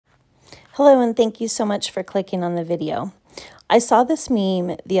Hello, and thank you so much for clicking on the video. I saw this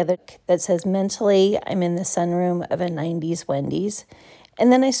meme the other that says, mentally, I'm in the sunroom of a 90s Wendy's. And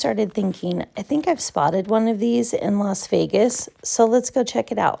then I started thinking, I think I've spotted one of these in Las Vegas, so let's go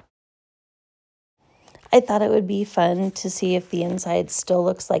check it out. I thought it would be fun to see if the inside still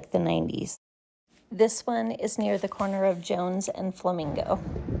looks like the 90s. This one is near the corner of Jones and Flamingo.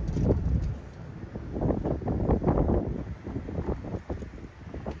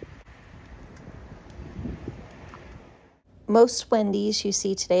 Most Wendy's you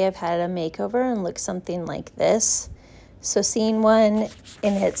see today have had a makeover and look something like this. So seeing one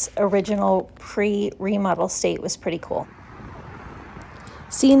in its original pre-remodel state was pretty cool.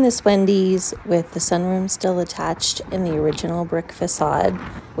 Seeing this Wendy's with the sunroom still attached in the original brick facade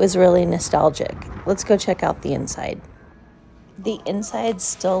was really nostalgic. Let's go check out the inside. The inside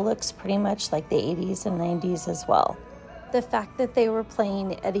still looks pretty much like the 80s and 90s as well. The fact that they were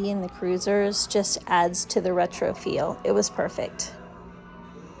playing Eddie and the Cruisers just adds to the retro feel. It was perfect.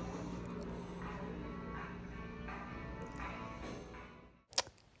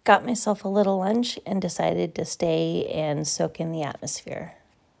 Got myself a little lunch and decided to stay and soak in the atmosphere.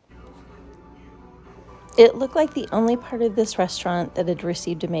 It looked like the only part of this restaurant that had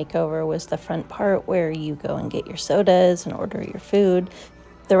received a makeover was the front part where you go and get your sodas and order your food.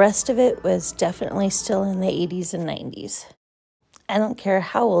 The rest of it was definitely still in the 80s and 90s. I don't care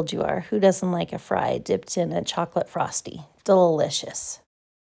how old you are, who doesn't like a fry dipped in a chocolate frosty? Delicious.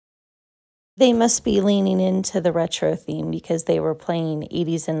 They must be leaning into the retro theme because they were playing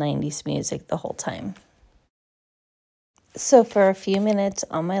 80s and 90s music the whole time. So for a few minutes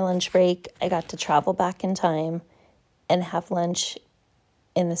on my lunch break, I got to travel back in time and have lunch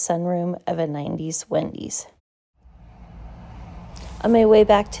in the sunroom of a 90s Wendy's. On my way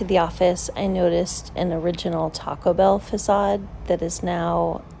back to the office, I noticed an original Taco Bell facade that is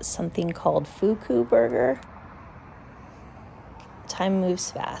now something called Fuku Burger. Time moves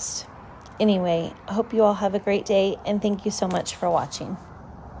fast. Anyway, I hope you all have a great day, and thank you so much for watching.